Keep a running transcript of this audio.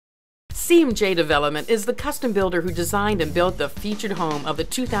CMJ Development is the custom builder who designed and built the featured home of the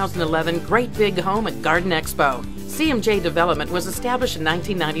 2011 Great Big Home and Garden Expo. CMJ Development was established in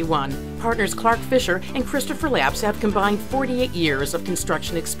 1991. Partners Clark Fisher and Christopher Lapps have combined 48 years of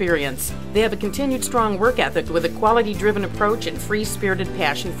construction experience. They have a continued strong work ethic with a quality-driven approach and free-spirited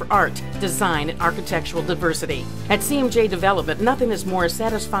passion for art, design, and architectural diversity. At CMJ Development, nothing is more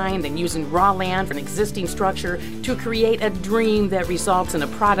satisfying than using raw land for an existing structure to create a dream that results in a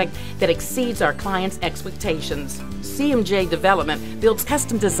product that exceeds our clients' expectations. CMJ Development builds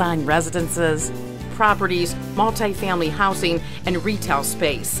custom-designed residences, properties, multifamily housing, and retail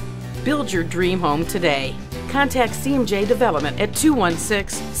space. Build your dream home today. Contact CMJ Development at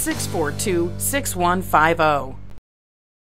 216-642-6150.